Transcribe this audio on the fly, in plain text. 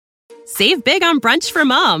Save big on brunch for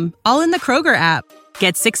mom, all in the Kroger app.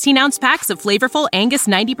 Get 16-ounce packs of flavorful Angus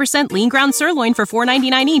 90% lean ground sirloin for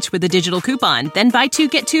 $4.99 each with a digital coupon. Then buy 2,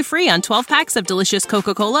 get 2 free on 12 packs of delicious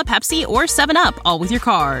Coca-Cola, Pepsi, or 7-Up, all with your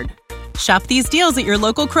card. Shop these deals at your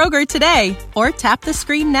local Kroger today, or tap the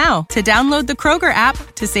screen now to download the Kroger app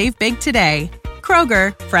to save big today.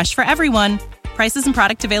 Kroger, fresh for everyone. Prices and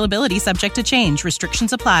product availability subject to change.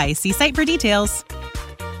 Restrictions apply. See site for details.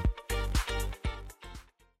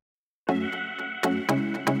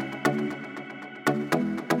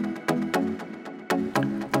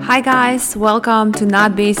 Hi guys, welcome to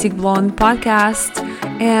Not Basic Blonde podcast,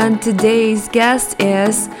 and today's guest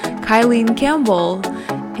is Kylene Campbell.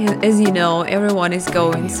 And as you know, everyone is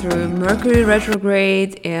going through Mercury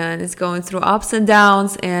retrograde and is going through ups and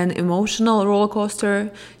downs and emotional roller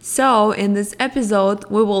coaster. So in this episode,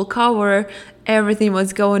 we will cover everything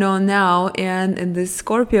what's going on now and in this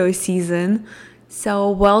Scorpio season. So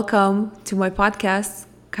welcome to my podcast,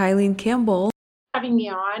 Kylene Campbell. Having me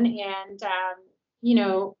on, and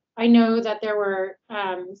I know that there were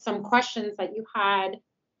some questions that you had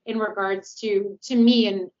in regards to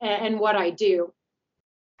me and what I do.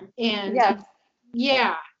 And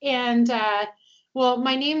well,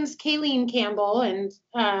 my name's Kylene Campbell, and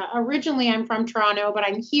originally I'm from Toronto, but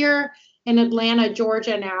I'm here in Atlanta,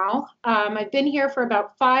 Georgia now. I've been here for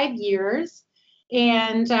about 5 years,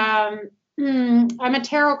 and I'm a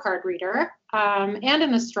tarot card reader and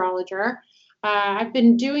an astrologer. I've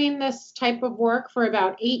been doing this type of work for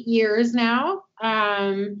about 8 years now.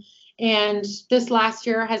 And this last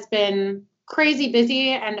year has been crazy busy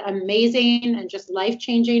and amazing and just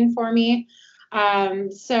life-changing for me.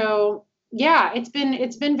 So yeah, it's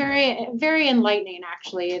been very, very enlightening,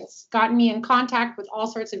 actually. It's gotten me in contact with all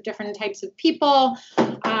sorts of different types of people.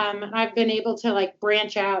 I've been able to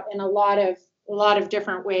branch out in a lot of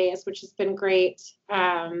different ways, which has been great.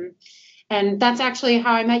 And that's actually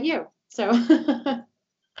how I met you. So,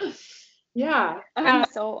 yeah. I'm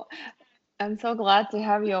so glad to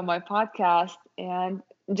have you on my podcast. And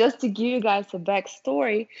just to give you guys a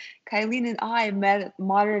backstory, Kylene and I met at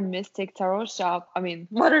Modern Mystic Shop in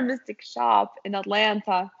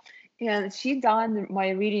Atlanta. And she done my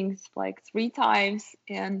readings 3 times.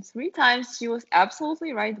 And 3 times she was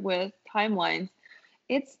absolutely right with timelines.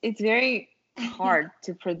 It's very hard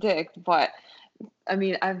to predict, but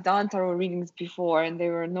I've done tarot readings before and they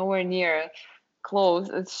were nowhere near close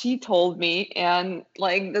as she told me. And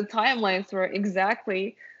the timelines were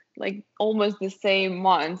exactly almost the same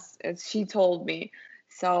months as she told me.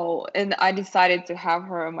 So, and I decided to have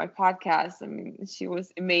her on my podcast. She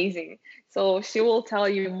was amazing. So she will tell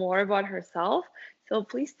you more about herself. So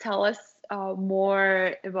please tell us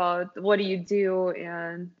more about what do you do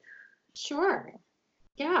and. Sure.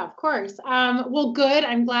 Yeah, of course. Well, good.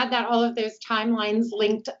 I'm glad that all of those timelines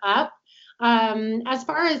linked up. As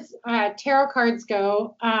far as tarot cards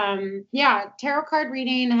go, tarot card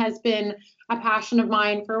reading has been a passion of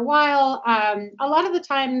mine for a while. A lot of the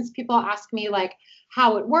times people ask me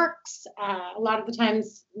how it works. A lot of the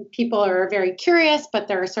times people are very curious, but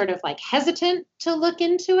they're sort of hesitant to look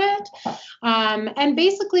into it. And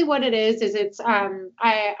basically what it is it's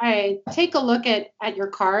I take a look at your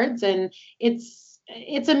cards, and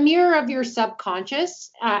it's a mirror of your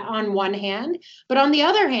subconscious on one hand, but on the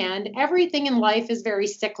other hand, everything in life is very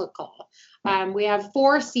cyclical. We have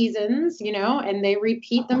 4 seasons, and they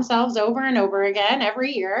repeat themselves over and over again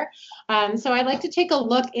every year. So I like to take a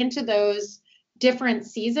look into those different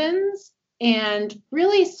seasons and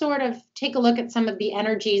really sort of take a look at some of the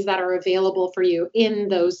energies that are available for you in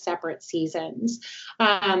those separate seasons.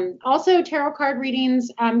 Also, tarot card readings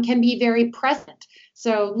can be very present.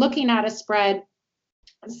 So looking at a spread,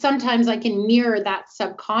 sometimes I can mirror that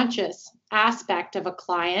subconscious aspect of a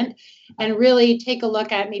client and really take a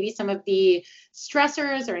look at maybe some of the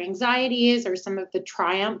stressors or anxieties or some of the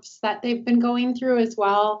triumphs that they've been going through as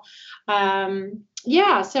well.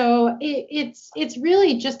 So it's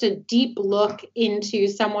really just a deep look into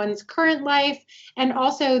someone's current life and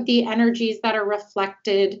also the energies that are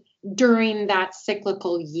reflected during that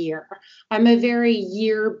cyclical year. I'm a very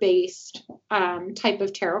year-based type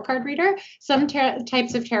of tarot card reader. Some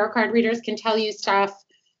types of tarot card readers can tell you stuff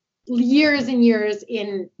years and years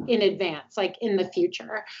in advance, in the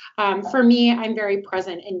future. For me, I'm very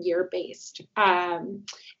present and year-based. And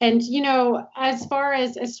as far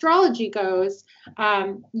as astrology goes,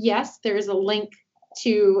 yes, there's a link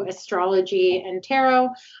to astrology and tarot.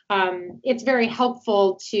 It's very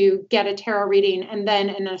helpful to get a tarot reading and then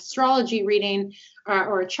an astrology reading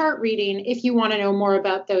or a chart reading if you want to know more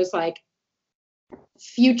about those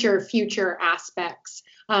future aspects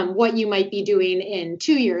what you might be doing in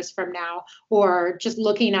 2 years from now, or just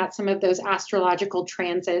looking at some of those astrological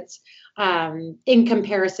transits in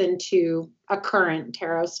comparison to a current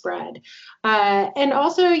tarot spread. And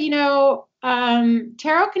also,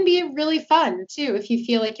 tarot can be really fun too if you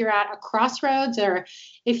feel like you're at a crossroads, or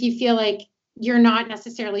if you feel like you're not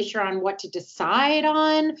necessarily sure on what to decide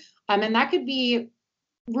on. And that could be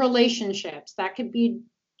relationships, that could be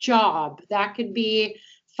job, that could be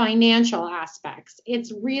financial aspects.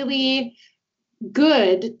 It's really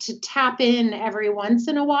good to tap in every once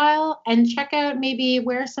in a while and check out maybe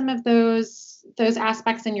where some of those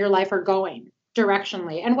aspects in your life are going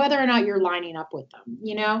directionally, and whether or not you're lining up with them.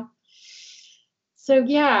 So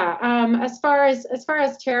yeah, as far as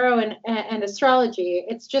tarot and astrology,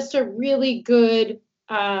 it's just a really good,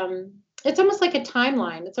 it's almost like a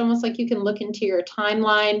timeline. It's almost like you can look into your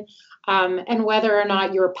timeline, and whether or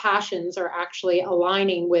not your passions are actually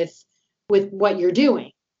aligning with what you're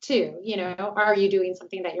doing too. Are you doing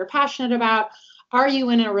something that you're passionate about? Are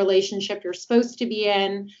you in a relationship you're supposed to be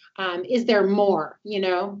in? Is there more?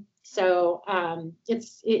 So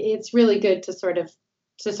it's really good to sort of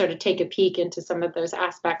take a peek into some of those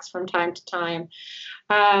aspects from time to time.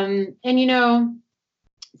 And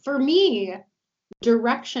for me,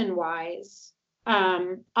 direction wise,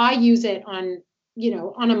 I use it on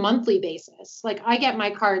a monthly basis. Like, I get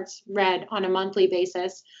my cards read on a monthly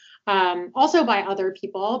basis, also by other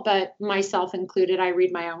people, but myself included. I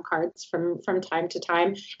read my own cards from time to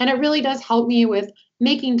time, and it really does help me with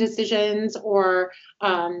making decisions, or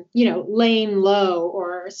laying low,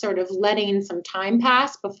 or sort of letting some time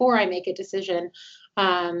pass before I make a decision.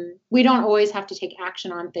 We don't always have to take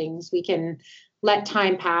action on things. We can let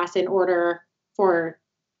time pass in order for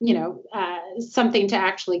something to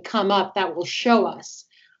actually come up that will show us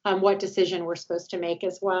what decision we're supposed to make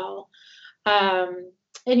as well. And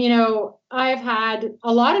I've had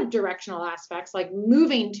a lot of directional aspects, like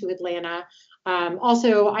moving to Atlanta.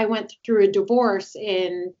 Also, I went through a divorce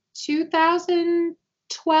in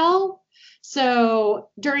 2012. So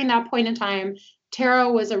during that point in time,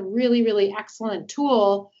 tarot was a really, really excellent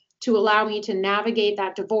tool to allow me to navigate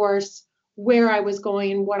that divorce, where I was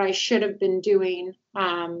going, what I should have been doing.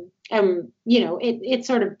 And it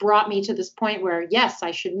sort of brought me to this point where, yes,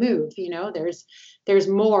 I should move. There's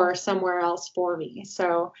more somewhere else for me.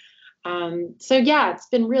 So yeah, it's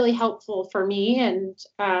been really helpful for me, and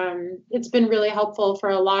it's been really helpful for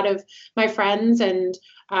a lot of my friends and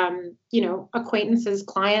acquaintances,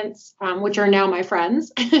 clients, which are now my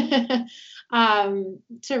friends,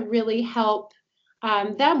 to really help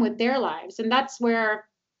them with their lives. And that's where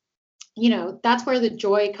the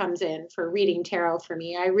joy comes in for reading tarot for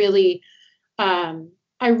me. I really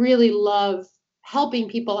love helping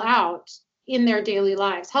people out in their daily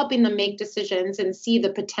lives, helping them make decisions and see the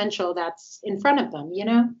potential that's in front of them,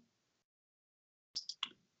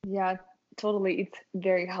 Yeah, totally. It's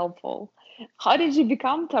very helpful. How did you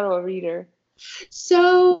become tarot reader?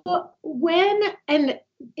 So and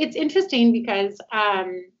it's interesting because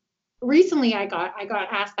recently I got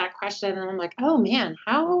asked that question, and I'm like, oh man,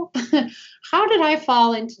 how did I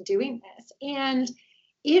fall into doing this? And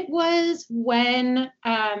it was when,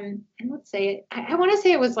 and let's say, I want to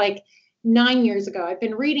say it was like 9 years ago. I've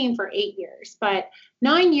been reading for 8 years, but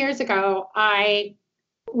 9 years ago, I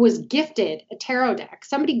was gifted a tarot deck.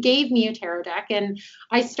 Somebody gave me a tarot deck, and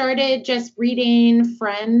I started just reading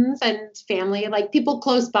friends and family, like people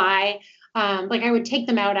close by. Like, I would take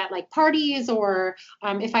them out at like parties, or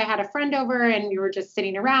if I had a friend over and we were just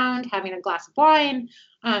sitting around having a glass of wine,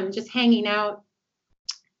 just hanging out.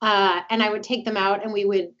 And I would take them out and we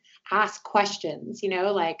would ask questions,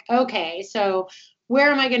 like, okay, so where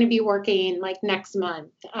am I going to be working like next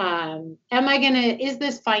month? Is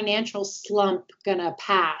this financial slump going to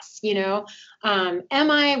pass? Is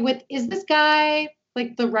this guy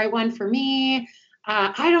like the right one for me?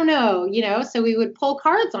 I don't know, so we would pull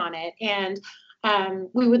cards on it, and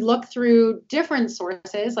we would look through different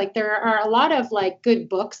sources. Like, there are a lot of like good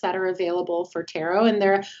books that are available for tarot, and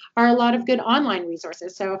there are a lot of good online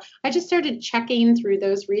resources. So I just started checking through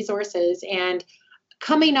those resources and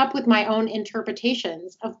coming up with my own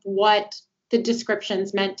interpretations of what the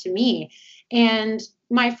descriptions meant to me. And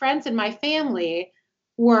my friends and my family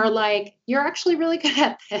were like, you're actually really good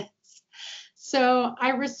at this. So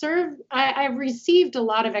I received a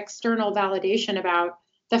lot of external validation about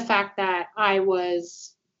the fact that I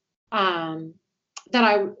was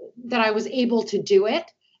able to do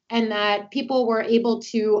it, and that people were able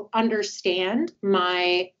to understand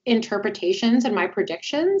my interpretations and my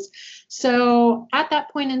predictions. So at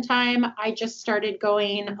that point in time, I just started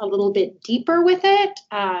going a little bit deeper with it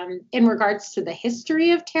in regards to the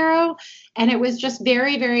history of tarot. And it was just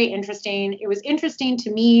very, very interesting. It was interesting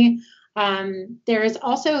to me. There is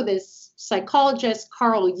also this psychologist,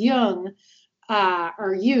 Carl Jung,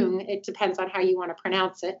 or Jung, it depends on how you want to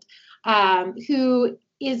pronounce it, who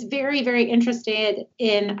is very, very interested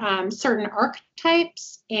in certain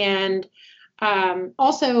archetypes and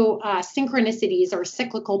also synchronicities or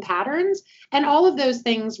cyclical patterns. And all of those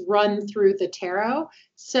things run through the tarot.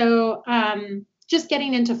 So just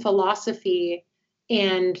getting into philosophy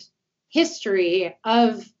and history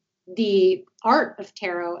of the art of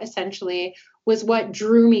tarot essentially was what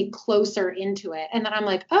drew me closer into it. And then I'm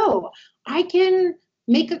like, oh, I can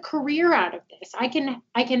make a career out of this. I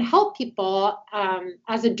can help people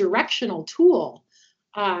as a directional tool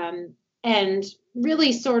and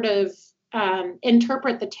really sort of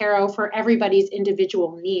interpret the tarot for everybody's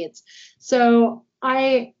individual needs. So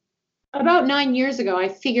about 9 years ago, I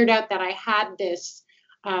figured out that I had this,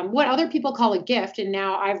 what other people call a gift, and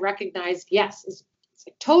now I've recognized, yes, it's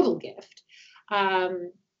a total gift.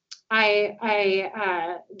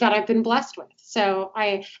 That I've been blessed with. So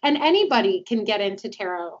and anybody can get into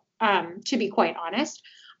tarot, to be quite honest.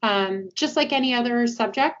 Just like any other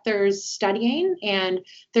subject, there's studying and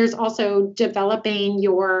there's also developing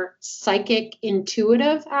your psychic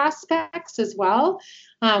intuitive aspects as well,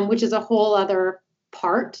 which is a whole other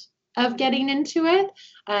part of getting into it.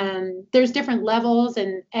 There's different levels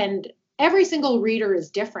and every single reader is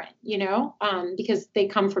different, because they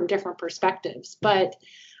come from different perspectives. But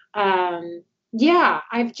I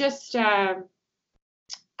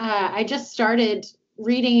just started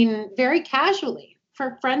reading very casually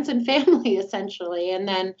for friends and family, essentially. And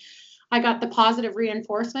then I got the positive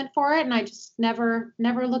reinforcement for it, and I just never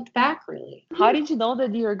looked back, really. How did you know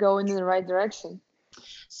that you were going in the right direction?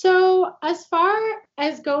 So as far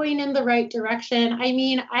as going in the right direction, I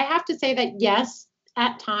mean, I have to say that, yes,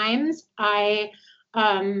 at times I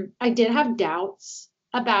did have doubts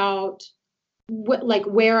about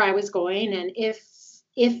where I was going and if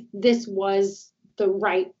this was the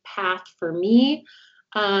right path for me.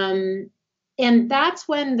 And that's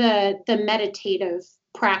when the meditative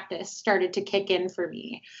practice started to kick in for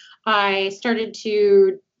me. I started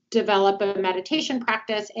to develop a meditation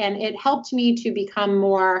practice, and it helped me to become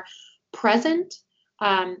more present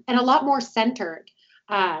and a lot more centered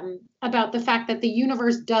about the fact that the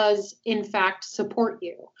universe does, in fact, support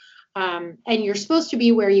you. And you're supposed to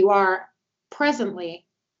be where you are presently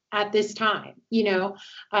at this time.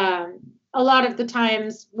 A lot of the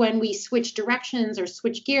times when we switch directions or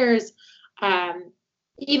switch gears,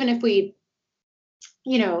 even if we,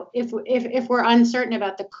 if we're uncertain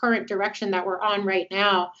about the current direction that we're on right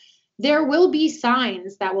now, there will be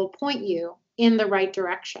signs that will point you in the right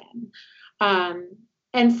direction.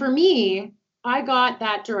 And for me, I got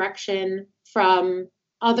that direction from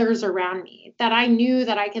others around me, that I knew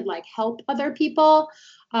that I could help other people,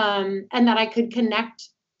 and that I could connect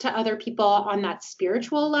to other people on that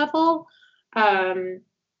spiritual level.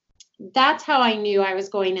 That's how I knew I was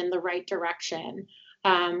going in the right direction,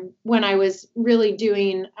 when I was really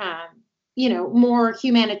doing, more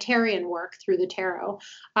humanitarian work through the tarot.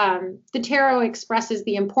 The tarot expresses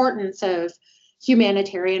the importance of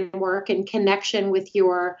humanitarian work and connection with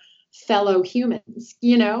your fellow humans,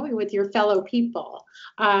 with your fellow people.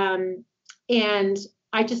 And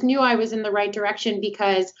I just knew I was in the right direction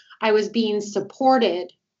because I was being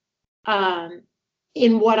supported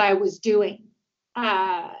in what I was doing.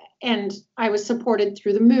 And I was supported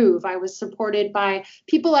through the move. I was supported by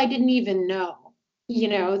people I didn't even know,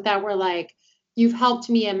 that were like, you've helped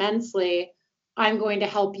me immensely. I'm going to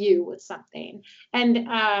help you with something. And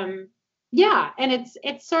and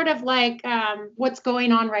it's sort of like what's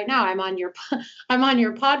going on right now. I'm on your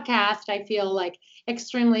podcast. I feel like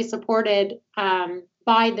extremely supported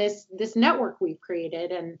by this network we've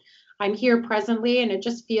created, and I'm here presently, and it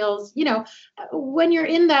just feels, when you're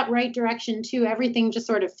in that right direction too, everything just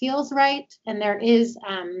sort of feels right, and there is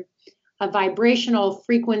a vibrational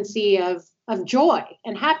frequency of joy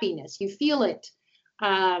and happiness. You feel it.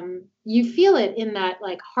 You feel it in that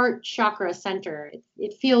heart chakra center.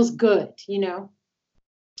 It feels good,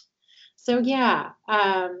 So yeah,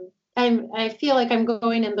 I feel like I'm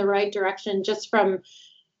going in the right direction just from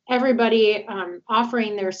everybody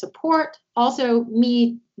offering their support. Also,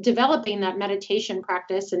 me developing that meditation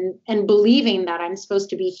practice and believing that I'm supposed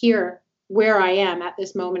to be here where I am at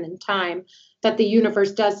this moment in time, that the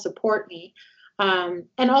universe does support me.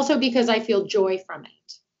 And also because I feel joy from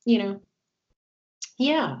it,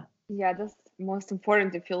 Yeah. Yeah, that's most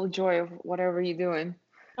important, to feel joy of whatever you're doing.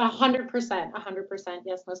 100%. 100%.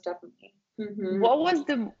 Yes, most definitely. Hmm. What was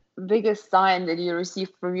the biggest sign that you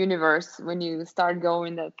received from universe when you start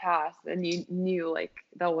going that path and you knew like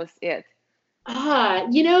that was it?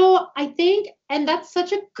 I think, and that's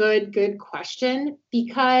such a good question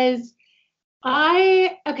because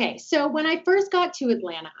okay, so when I first got to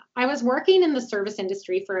Atlanta, I was working in the service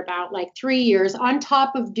industry for about like 3 years on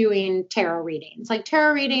top of doing tarot readings. Like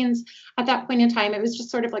tarot readings at that point in time, it was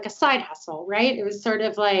just sort of like a side hustle, right? It was sort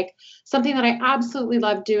of like something that I absolutely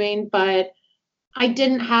loved doing, but I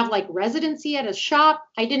didn't have like residency at a shop.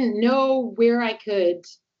 I didn't know where I could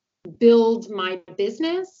build my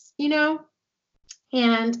business,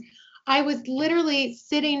 And I was literally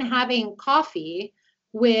sitting having coffee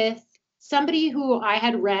with somebody who I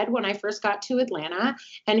had read when I first got to Atlanta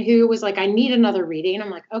and who was like, I need another reading.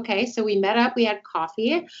 I'm like, okay. So we met up, we had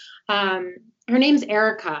coffee. Her name's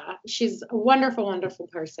Erica. She's a wonderful, wonderful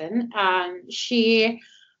person. She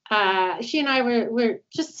and I were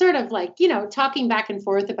just sort of like, talking back and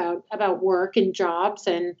forth about work and jobs.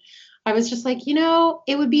 And I was just like,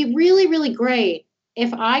 it would be really, really great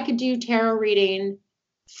if I could do tarot reading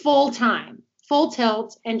full time, full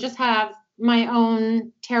tilt, and just have my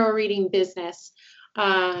own tarot reading business.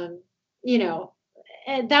 Um, you know,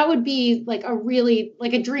 and that would be like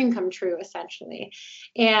a dream come true, essentially.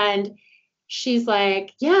 And she's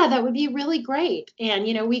like, yeah, that would be really great. And,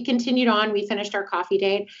 we continued on, we finished our coffee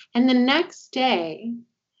date. And the next day,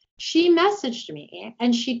 she messaged me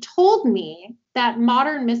and she told me that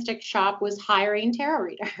Modern Mystic Shop was hiring tarot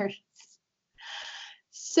readers.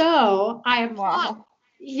 So I applied. Wow.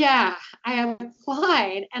 Yeah, I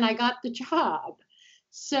applied and I got the job.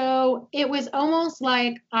 So it was almost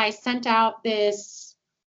like I sent out this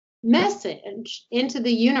message into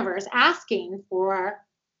the universe asking for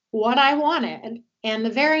what I wanted. And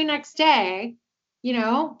the very next day,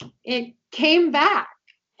 it came back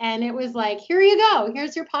and it was like, here you go,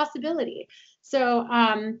 here's your possibility. So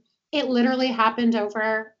it literally happened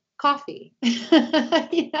over coffee,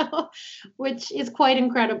 which is quite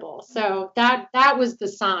incredible. So that was the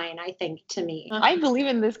sign, I think, to me. I believe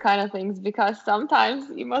in this kind of things because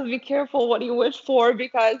sometimes you must be careful what you wish for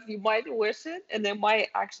because you might wish it and it might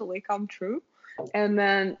actually come true. And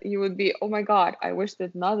then you would be, oh my God, I wished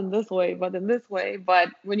it not in this way, but in this way. But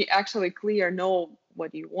when you actually clear know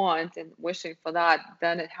what you want and wishing for that,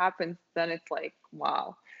 then it happens. Then it's like,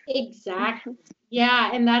 wow. Exactly. Yeah,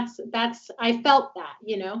 and that's I felt that.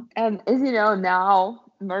 And as you know, now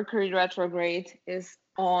Mercury retrograde is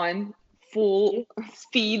on full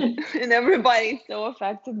speed and everybody's so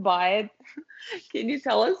affected by it. Can you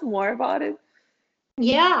tell us more about it?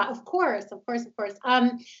 Yeah, of course, of course, of course.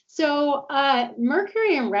 So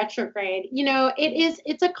Mercury in retrograde,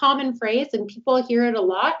 it's a common phrase and people hear it a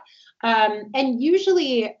lot. And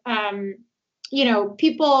usually,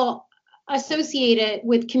 people associate it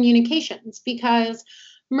with communications because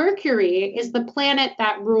Mercury is the planet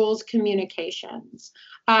that rules communications.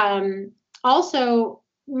 Also,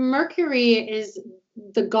 Mercury is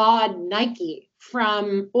the god Nike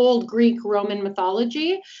from old Greek Roman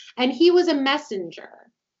mythology, and he was a messenger.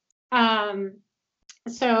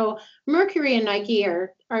 So Mercury and Nike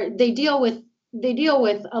are they deal with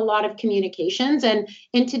a lot of communications, and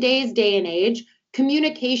in today's day and age,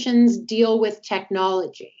 communications deal with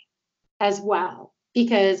technology as well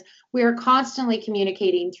because we're constantly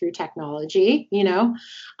communicating through technology.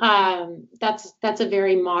 That's a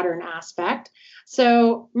very modern aspect.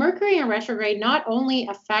 So Mercury in retrograde not only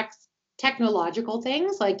affects technological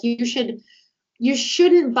things, like you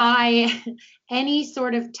shouldn't buy any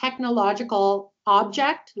sort of technological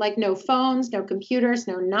object, like no phones, no computers,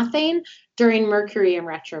 no nothing during Mercury in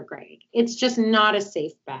retrograde. It's just not a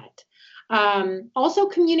safe bet. Also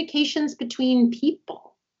communications between people,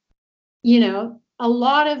 a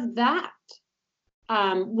lot of that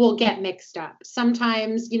will get mixed up.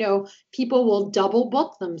 Sometimes, people will double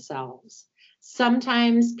book themselves.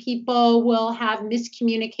 Sometimes people will have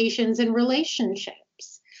miscommunications in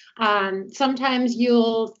relationships. Sometimes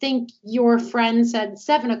you'll think your friend said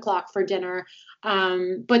 7 o'clock for dinner,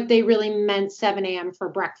 but they really meant 7 a.m. for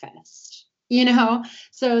breakfast.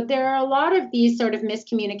 So there are a lot of these sort of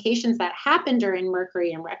miscommunications that happen during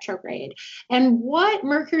Mercury in retrograde. And what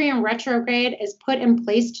Mercury in retrograde is put in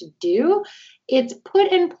place to do, it's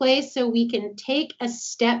put in place so we can take a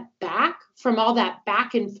step back from all that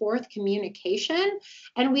back and forth communication,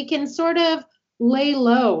 and we can sort of lay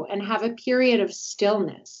low and have a period of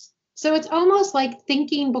stillness. So it's almost like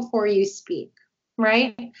thinking before you speak,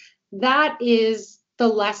 right? That is the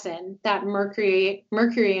lesson that Mercury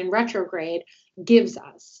in retrograde gives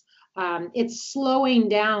us. It's slowing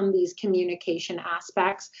down these communication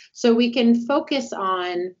aspects so we can focus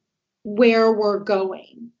on where we're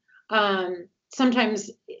going. Sometimes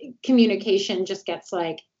communication just gets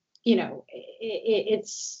like,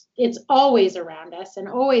 it's always around us and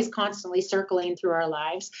always constantly circling through our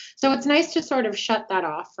lives. So it's nice to sort of shut that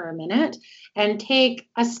off for a minute and take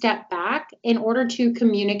a step back in order to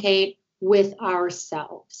communicate with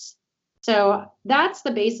ourselves. So that's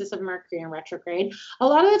the basis of Mercury in retrograde. A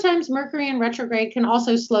lot of the times Mercury in retrograde can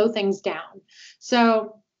also slow things down.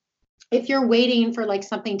 So if you're waiting for like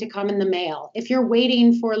something to come in the mail, if you're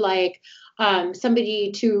waiting for like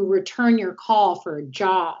somebody to return your call for a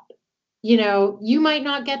job, you might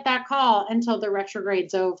not get that call until the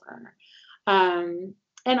retrograde's over. And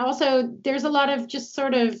also there's a lot of just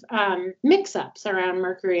sort of mix-ups around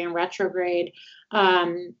Mercury in retrograde.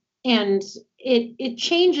 And it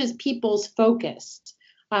changes people's focus.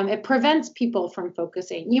 It prevents people from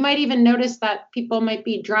focusing. You might even notice that people might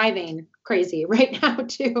be driving crazy right now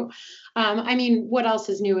too. I mean, what else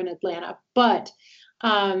is new in Atlanta? But,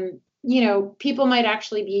 people might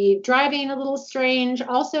actually be driving a little strange.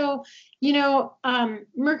 Also,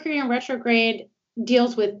 Mercury in retrograde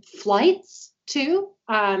deals with flights too,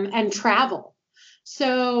 and travel.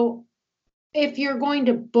 So if you're going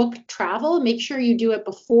to book travel, make sure you do it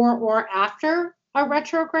before or after a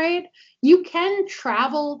retrograde. You can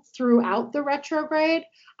travel throughout the retrograde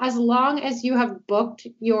as long as you have booked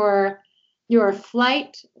your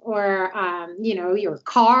flight or your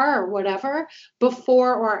car or whatever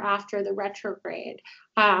before or after the retrograde.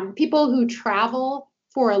 People who travel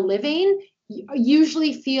for a living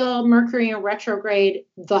usually feel Mercury in retrograde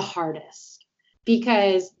the hardest,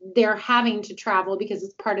 because they're having to travel because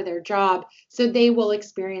it's part of their job. So they will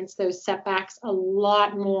experience those setbacks a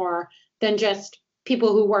lot more than just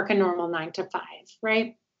people who work a normal 9 to 5,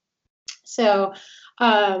 right? So,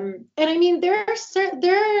 and I mean, there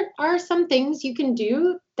are some things you can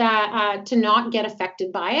do that to not get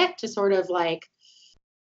affected by it, to sort of like,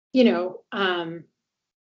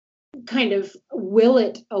 kind of will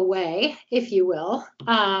it away, if you will.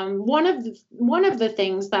 One of the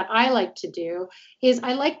things that I like to do is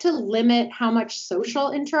I like to limit how much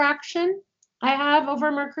social interaction I have over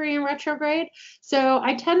Mercury in retrograde. So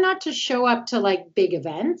I tend not to show up to like big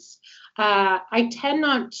events. I tend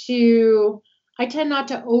not to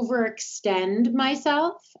overextend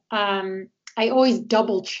myself. I always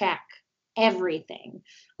double check everything,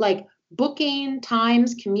 like booking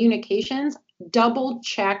times, communications, double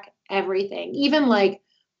check everything, even like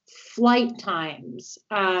flight times,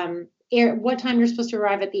 what time you're supposed to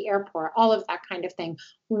arrive at the airport, all of that kind of thing.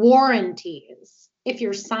 Warranties. If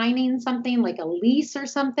you're signing something like a lease or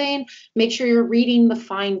something, make sure you're reading the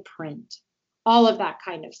fine print, all of that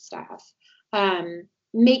kind of stuff.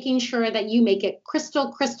 Making sure that you make it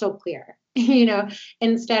crystal clear,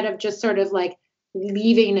 instead of just sort of like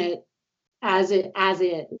leaving it as it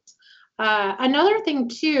is. Another thing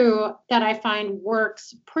too that I find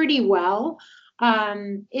works pretty well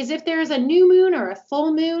is if there's a new moon or a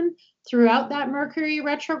full moon throughout that Mercury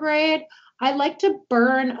retrograde, I like to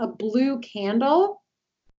burn a blue candle,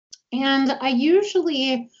 and I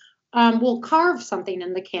usually will carve something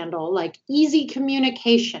in the candle, like easy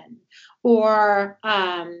communication, or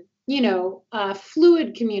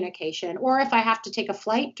fluid communication. Or if I have to take a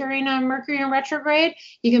flight during a Mercury in retrograde,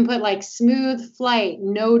 you can put like smooth flight,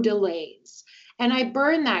 no delays. And I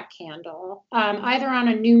burn that candle either on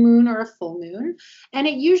a new moon or a full moon, and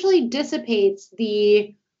it usually dissipates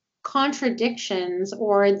the contradictions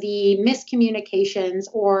or the miscommunications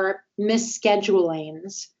or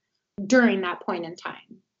misschedulings during that point in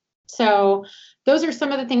time. So those are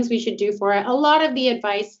some of the things we should do for it. A lot of the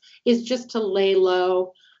advice is just to lay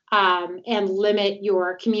low and limit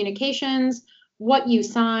your communications, what you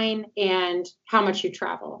sign, and how much you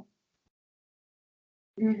travel.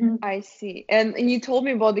 Mm-hmm. I see. And you told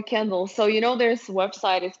me about the candles. So, there's a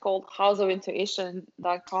website, it's called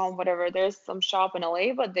houseofintuition.com, whatever. There's some shop in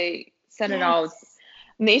LA, but they send it out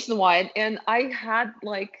nationwide. And I had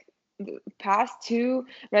like the past 2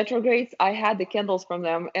 retrogrades, I had the candles from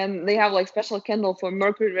them, and they have like special candle for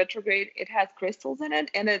Mercury retrograde. It has crystals in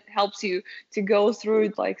it, and it helps you to go through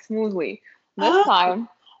it like smoothly. This time,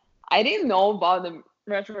 I didn't know about the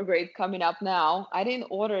retrograde coming up now. I didn't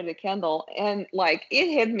order the candle, and like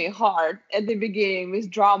it hit me hard at the beginning with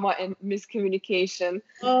drama and miscommunication.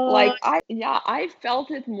 Like I felt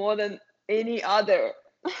it more than any other.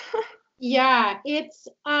 Yeah, it's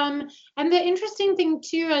and the interesting thing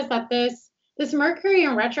too is that this Mercury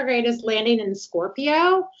in retrograde is landing in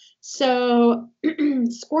Scorpio. So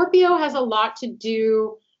Scorpio has a lot to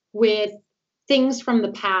do with things from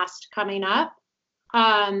the past coming up.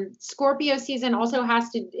 Scorpio season also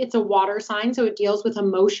it's a water sign, so it deals with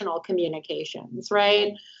emotional communications,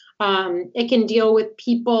 right? It can deal with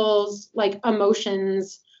people's like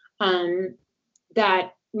emotions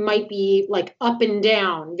that might be like up and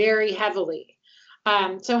down very heavily.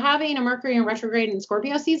 So having a Mercury in retrograde in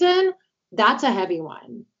Scorpio season, that's a heavy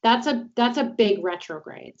one. That's a big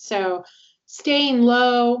retrograde. So staying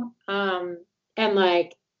low and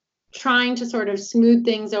like trying to sort of smooth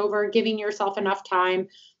things over, giving yourself enough time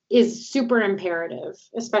is super imperative,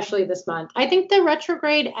 especially this month. I think the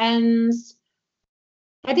retrograde ends,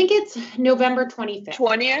 I think it's November 25th.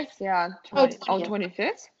 20th? Yeah.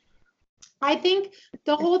 25th? I think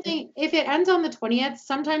the whole thing, if it ends on the 20th,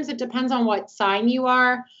 sometimes it depends on what sign you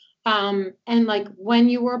are and like when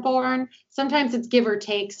you were born. Sometimes it's give or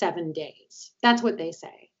take 7 days. That's what they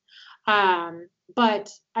say.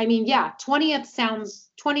 But I mean, yeah, 20th sounds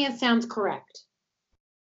correct.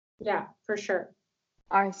 Yeah, for sure.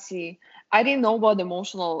 I see. I didn't know about the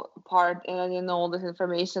emotional part and I didn't know all this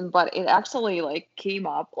information, but it actually like came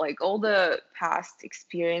up, like all the past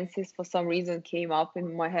experiences for some reason came up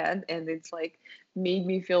in my head and it's like made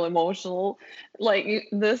me feel emotional like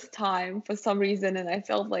this time for some reason. And I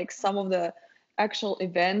felt like some of the actual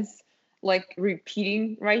events like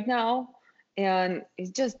repeating right now. And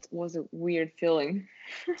it just was a weird feeling.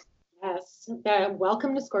 Yes.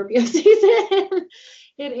 Welcome to Scorpio season.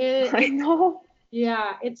 It is. I know.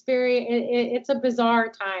 Yeah, it's it's a bizarre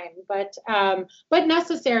time, but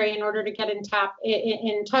necessary in order to get in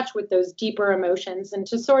touch with those deeper emotions and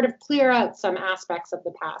to sort of clear out some aspects of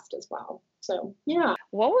the past as well. So, yeah.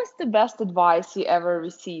 What was the best advice you ever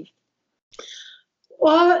received?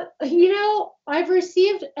 Well, I've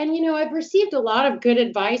received a lot of good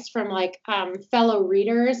advice from like fellow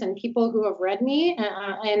readers and people who have read me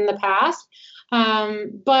in the past.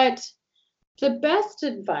 But the best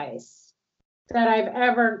advice that I've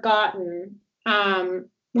ever gotten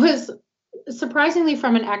was surprisingly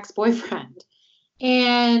from an ex-boyfriend.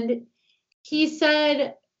 And he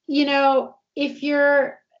said,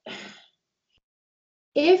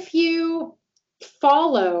 if you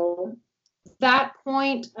follow that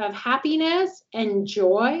point of happiness and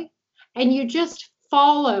joy, and you just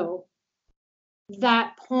follow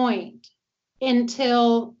that point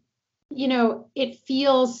until, it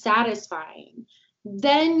feels satisfying,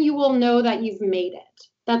 then you will know that you've made it.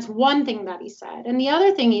 That's one thing that he said. And the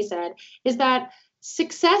other thing he said is that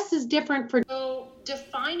success is different for. So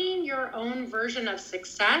defining your own version of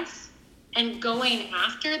success and going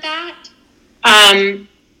after that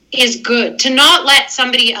is good. To not let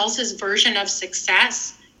somebody else's version of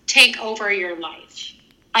success take over your life,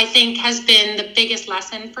 I think has been the biggest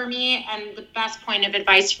lesson for me and the best point of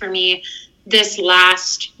advice for me this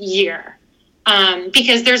last year.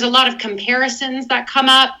 Because there's a lot of comparisons that come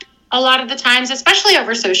up a lot of the times, especially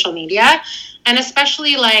over social media and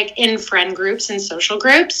especially like in friend groups and social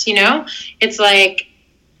groups, it's like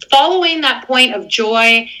following that point of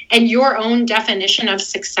joy and your own definition of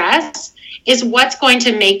success is what's going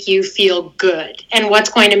to make you feel good and what's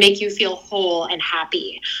going to make you feel whole and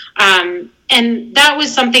happy. And that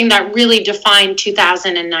was something that really defined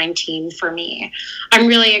 2019 for me. I'm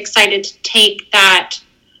really excited to take that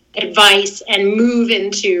advice and move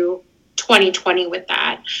into 2020 with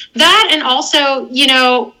that. That and also,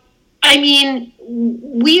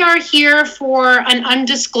 we are here for an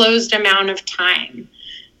undisclosed amount of time.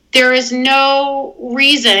 There is no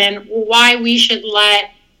reason why we should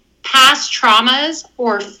let past traumas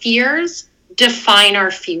or fears define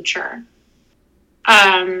our future.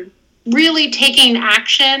 Really taking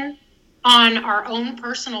action on our own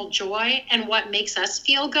personal joy and what makes us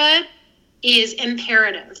feel good is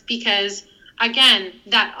imperative because, again,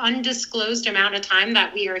 that undisclosed amount of time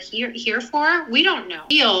that we are here for, we don't know.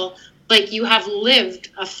 Feel like you have lived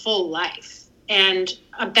a full life and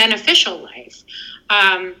a beneficial life.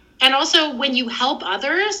 And also when you help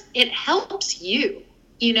others, it helps you,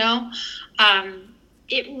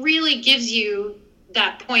 it really gives you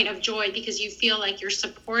that point of joy because you feel like you're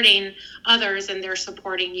supporting others and they're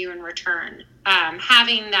supporting you in return.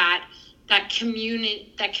 Having that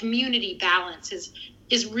community balance is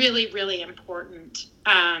really, really important.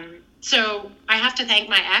 So I have to thank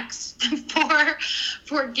my ex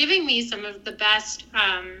for giving me some of the best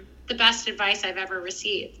advice I've ever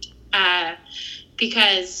received.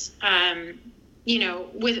 Because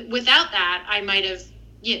without that, I might have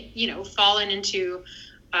fallen into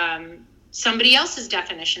somebody else's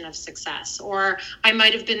definition of success, or I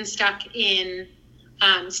might have been still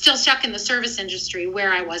stuck in the service industry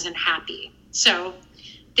where I wasn't happy. So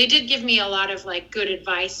they did give me a lot of like good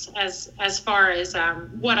advice as far as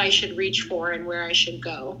what I should reach for and where I should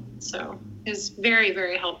go. So is very,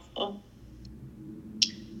 very helpful.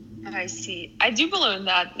 I see. I do believe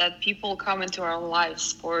that people come into our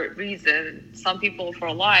lives for a reason. Some people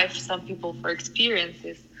for life, some people for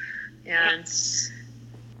experiences, and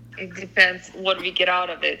it depends what we get out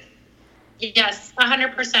of it. Yes,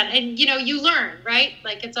 100%. And you learn, right?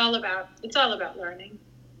 Like it's all about learning.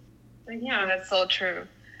 But yeah, that's so true.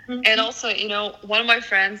 Mm-hmm. And also, one of my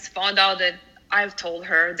friends found out that I've told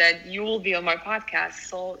her that you will be on my podcast.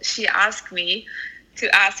 So she asked me to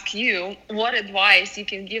ask you what advice you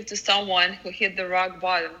can give to someone who hit the rock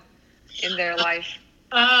bottom in their life.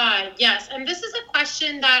 Yes. And this is a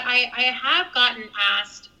question that I have gotten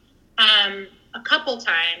asked a couple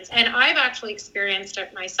times, and I've actually experienced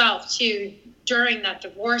it myself too during that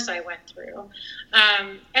divorce I went through.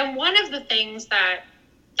 And one of the things that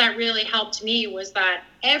really helped me was that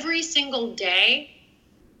every single day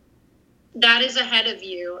that is ahead of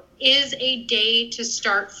you is a day to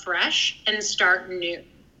start fresh and start new.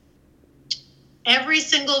 Every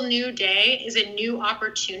single new day is a new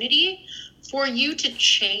opportunity for you to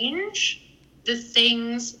change the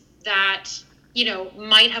things that,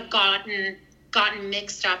 might have gotten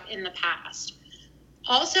mixed up in the past.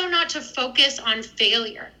 Also, not to focus on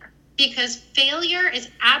failure, because failure is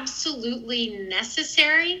absolutely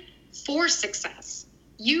necessary for success.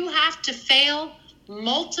 You have to fail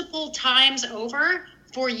multiple times over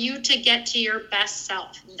for you to get to your best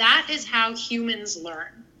self. That is how humans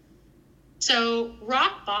learn. So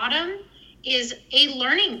rock bottom is a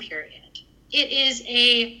learning period. It is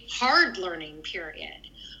a hard learning period.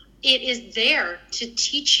 It is there to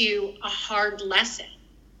teach you a hard lesson.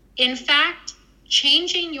 In fact,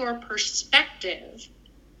 changing your perspective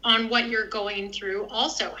on what you're going through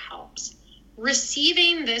also helps.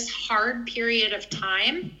 Receiving this hard period of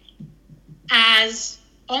time as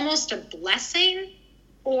almost a blessing,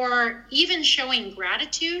 or even showing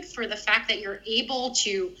gratitude for the fact that you're able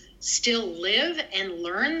to still live and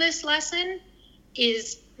learn this lesson,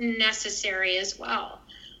 is necessary as well.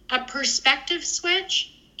 A perspective switch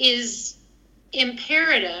is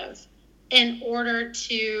imperative in order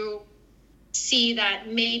to see that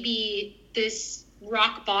maybe this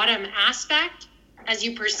rock bottom aspect, as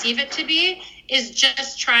you perceive it to be, is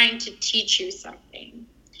just trying to teach you something.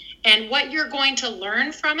 And what you're going to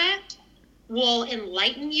learn from it will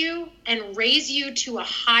enlighten you and raise you to a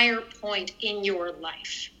higher point in your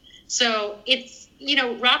life. So it's,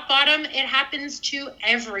 rock bottom, it happens to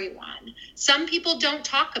everyone. Some people don't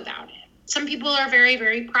talk about it. Some people are very,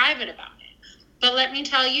 very private about it. But let me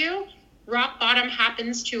tell you, rock bottom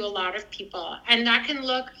happens to a lot of people. And that can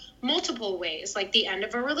look multiple ways, like the end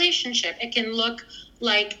of a relationship. It can look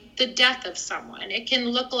like the death of someone. It can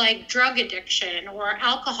look like drug addiction or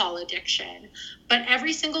alcohol addiction. But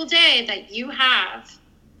every single day that you have,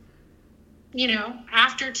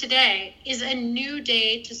 after today, is a new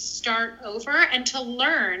day to start over and to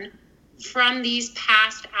learn from these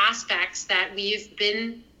past aspects that we've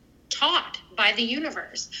been taught by the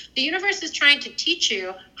universe. The universe is trying to teach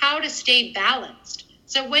you how to stay balanced.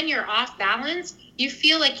 So when you're off balance, you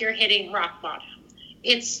feel like you're hitting rock bottom.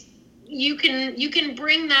 You can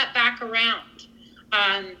bring that back around.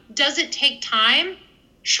 Does it take time?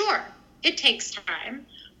 Sure, it takes time,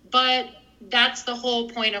 but that's the whole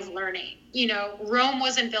point of learning. Rome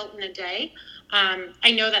wasn't built in a day.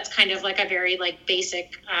 I know that's kind of like a very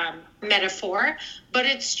basic metaphor, but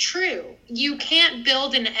it's true. You can't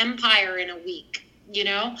build an empire in a week.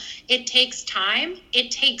 It takes time.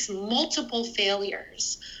 It takes multiple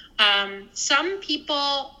failures. Some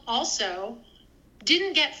people also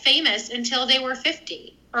didn't get famous until they were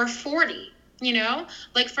 50 or 40,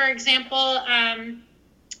 for example,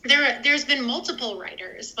 there's been multiple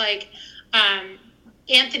writers like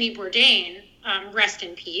Anthony Bourdain, rest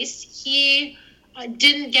in peace. He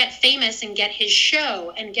didn't get famous and get his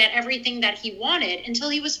show and get everything that he wanted until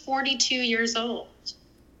he was 42 years old.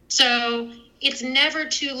 So it's never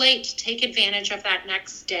too late to take advantage of that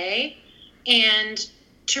next day and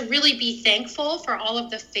to really be thankful for all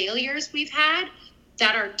of the failures we've had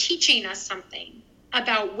that are teaching us something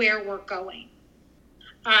about where we're going.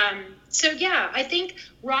 I think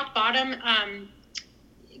rock bottom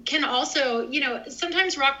can also,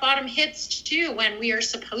 sometimes rock bottom hits too when we are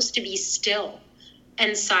supposed to be still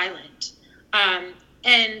and silent.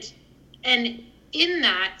 And in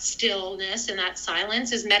that stillness and that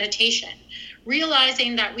silence is meditation,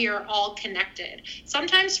 realizing that we are all connected.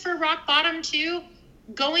 Sometimes for rock bottom too,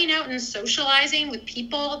 going out and socializing with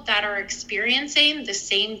people that are experiencing the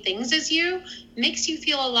same things as you makes you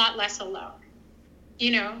feel a lot less alone.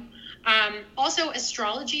 Also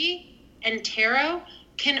astrology and tarot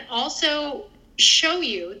can also show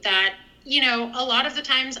you that a lot of the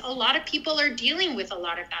times, a lot of people are dealing with a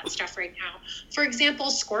lot of that stuff right now. For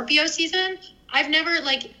example, Scorpio season, I've never,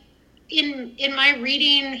 like, in my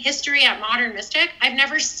reading history at Modern Mystic, I've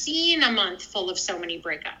never seen a month full of so many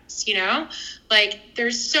breakups, like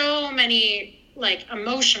there's so many like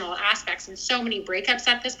emotional aspects and so many breakups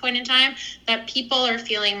at this point in time that people are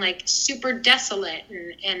feeling like super desolate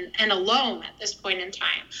and alone at this point in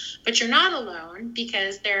time. But you're not alone,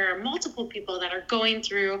 because there are multiple people that are going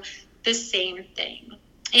through the same thing.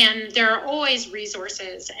 And there are always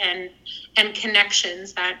resources and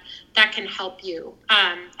connections that can help you.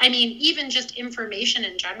 I mean, even just information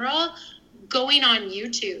in general, going on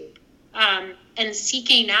YouTube and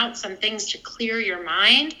seeking out some things to clear your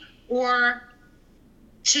mind, or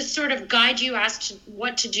to sort of guide you as to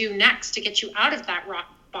what to do next to get you out of that rock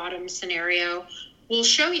bottom scenario, will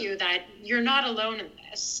show you that you're not alone in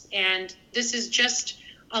this. And this is just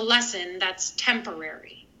a lesson that's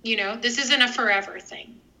temporary. This isn't a forever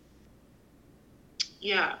thing.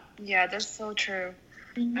 Yeah. Yeah, that's so true.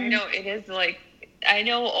 Mm-hmm. I know it is, like, I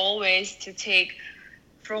know always to take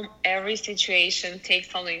from every situation, take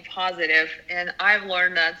something positive. And I've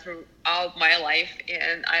learned that throughout my life,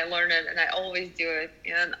 and I learned it and I always do it.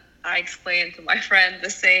 And I explain to my friend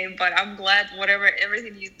the same, but I'm glad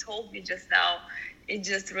everything you told me just now, it's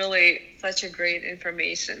just really such a great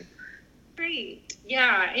information. Great.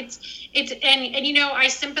 Yeah, it's and I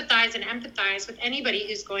sympathize and empathize with anybody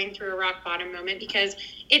who's going through a rock bottom moment, because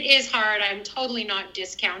it is hard. I'm totally not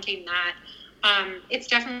discounting that. It's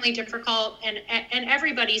definitely difficult, and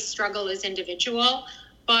everybody's struggle is individual,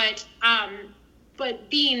 but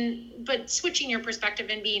switching your perspective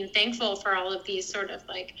and being thankful for all of these sort of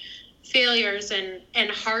like failures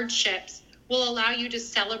and hardships will allow you to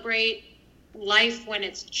celebrate life when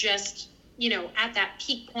it's just at that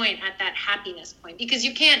peak point, at that happiness point, because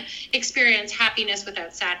you can't experience happiness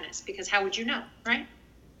without sadness, because how would you know, right?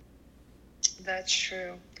 That's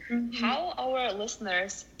true. Mm-hmm. How our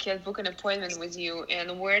listeners can book an appointment with you,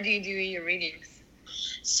 and where do you do your readings?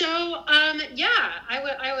 So, I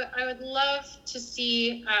would love to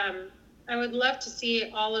see,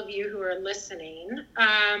 all of you who are listening.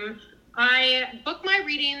 I book my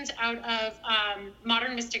readings out of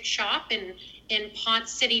Modern Mystic Shop in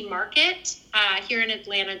Ponce City Market here in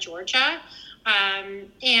Atlanta, Georgia.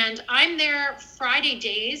 And I'm there Friday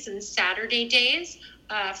days and Saturday days.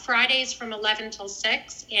 Fridays from 11 till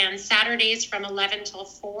 6 and Saturdays from 11 till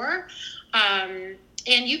 4. And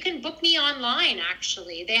you can book me online,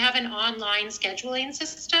 actually. They have an online scheduling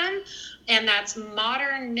system, and that's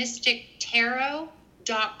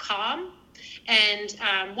modernmystictarot.com. And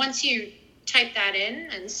once you type that in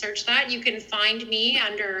and search that, you can find me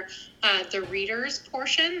under the readers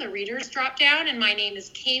portion, the readers drop down, and my name is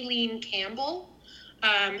Kayleen Campbell.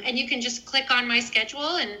 And you can just click on my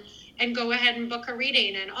schedule and go ahead and book a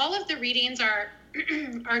reading. And all of the readings are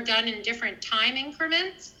done in different time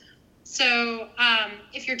increments. So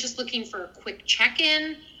if you're just looking for a quick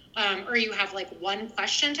check-in, or you have like one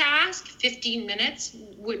question to ask, 15 minutes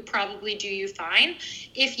would probably do you fine.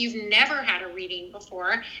 If you've never had a reading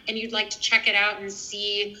before and you'd like to check it out and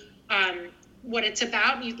see what it's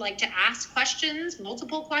about, and you'd like to ask questions,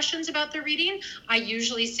 multiple questions about the reading, I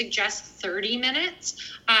usually suggest 30 minutes.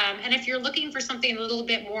 And if you're looking for something a little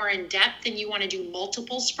bit more in depth and you want to do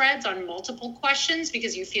multiple spreads on multiple questions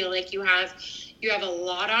because you feel like you have a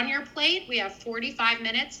lot on your plate, we have 45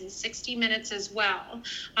 minutes and 60 minutes as well.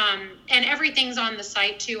 And everything's on the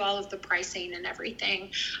site too, all of the pricing and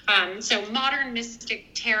everything. So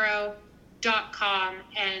modernmystictarot.com,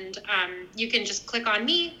 and you can just click on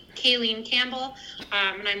me, Kayleen Campbell,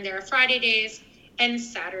 and I'm there Friday days and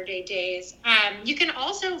Saturday days. You can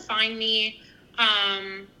also find me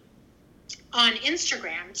on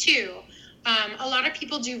Instagram too. A lot of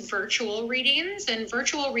people do virtual readings, and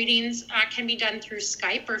virtual readings can be done through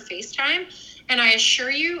Skype or FaceTime. And I assure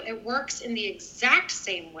you, it works in the exact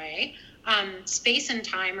same way. Space and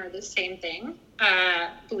time are the same thing,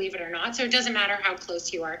 believe it or not. So it doesn't matter how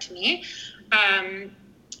close you are to me. And,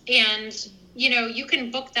 you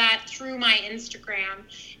can book that through my Instagram.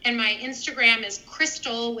 And my Instagram is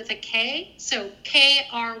Crystal with a K. So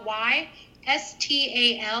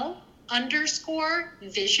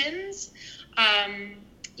KRYSTAL_visions.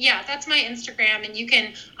 That's my Instagram, and you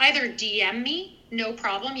can either DM me, no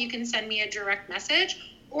problem. You can send me a direct message,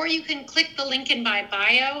 or you can click the link in my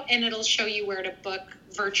bio and it'll show you where to book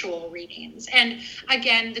virtual readings. And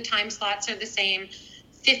again, the time slots are the same,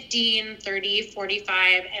 15, 30,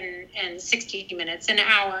 45, and 60 minutes, an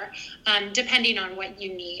hour, depending on what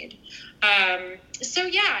you need.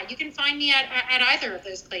 You can find me at either of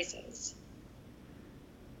those places.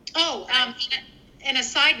 and a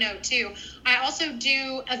side note too, I also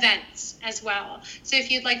do events as well. So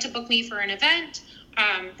if you'd like to book me for an event,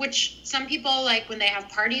 which some people like when they have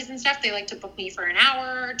parties and stuff, they like to book me for an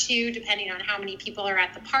hour or two, depending on how many people are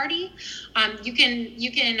at the party. You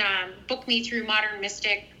can book me through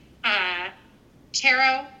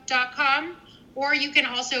modernmystictarot.com, or you can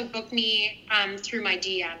also book me through my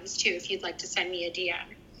DMs too, if you'd like to send me a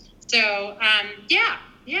DM. So yeah.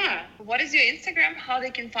 What is your Instagram? How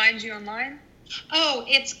they can find you online? Oh,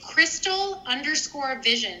 it's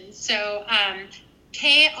Krystal_Visions. So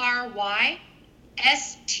KRYSTAL.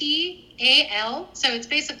 So it's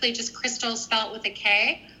basically just Krystal spelled with a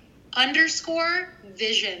K,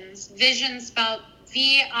 _visions. Vision spelled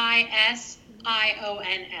VISIONS.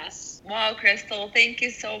 Wow, Crystal, thank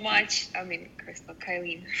you so much. I mean, Crystal,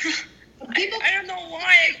 Kylene. I don't know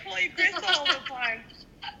why I call you Crystal all the time.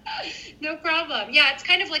 No problem. Yeah, it's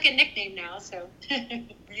kind of like a nickname now, so.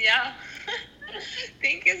 Yeah.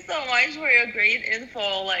 Thank you so much for your great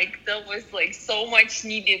info. Like, that was like so much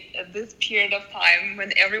needed at this period of time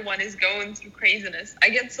when everyone is going through craziness. I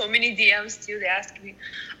get so many DMs too. They ask me,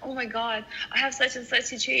 oh my God, I have such and such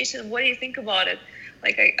situation. What do you think about it?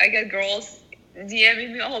 Like, I get girls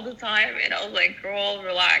DMing me all the time, and I was like, girl,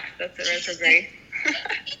 relax. That's a retrograde.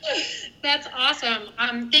 That's awesome.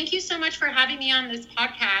 Thank you so much for having me on this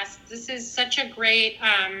podcast. This is such a great,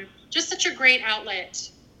 just such a great outlet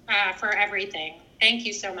for everything. Thank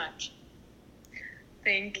you so much.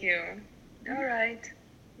 Thank you. All right.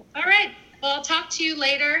 Well, I'll talk to you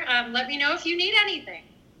later. Let me know if you need anything.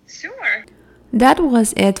 Sure. That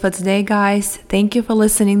was it for today, guys. Thank you for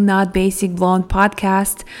listening Not Basic Blonde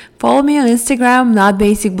podcast. Follow me on Instagram,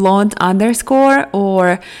 notbasicblonde_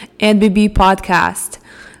 or NBB podcast.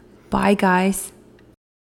 Bye, guys.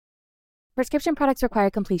 Prescription products require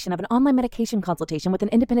completion of an online medication consultation with an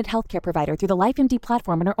independent healthcare provider through the LifeMD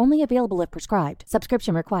platform and are only available if prescribed.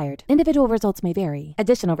 Subscription required. Individual results may vary.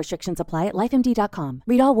 Additional restrictions apply at lifemd.com.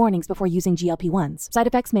 Read all warnings before using GLP-1s. Side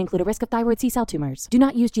effects may include a risk of thyroid C-cell tumors. Do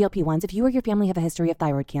not use GLP-1s if you or your family have a history of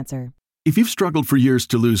thyroid cancer. If you've struggled for years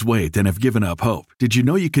to lose weight and have given up hope, did you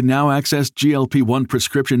know you can now access GLP-1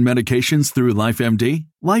 prescription medications through LifeMD?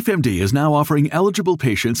 LifeMD is now offering eligible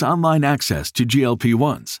patients online access to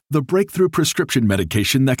GLP-1s, the breakthrough prescription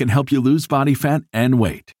medication that can help you lose body fat and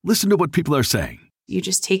weight. Listen to what people are saying. You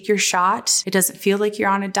just take your shot. It doesn't feel like you're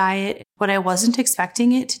on a diet. What I wasn't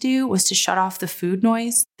expecting it to do was to shut off the food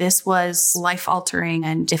noise. This was life-altering,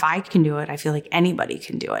 and if I can do it, I feel like anybody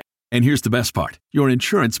can do it. And here's the best part. Your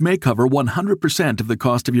insurance may cover 100% of the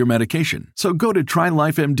cost of your medication. So go to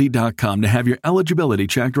trylifemd.com to have your eligibility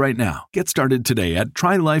checked right now. Get started today at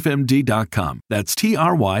trylifemd.com. That's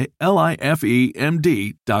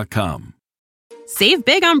TRYLIFEMD.com. Save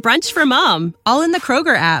big on brunch for mom, all in the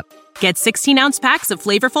Kroger app. Get 16-ounce packs of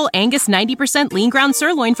flavorful Angus 90% lean ground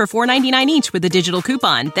sirloin for $4.99 each with a digital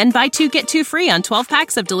coupon. Then buy 2, get 2 free on 12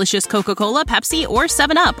 packs of delicious Coca-Cola, Pepsi, or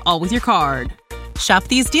 7-Up, all with your card. Shop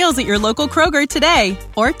these deals at your local Kroger today,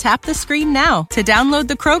 or tap the screen now to download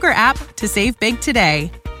the Kroger app to save big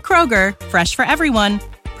today. Kroger, fresh for everyone.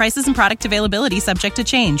 Prices and product availability subject to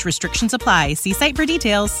change. Restrictions apply. See site for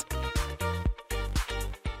details.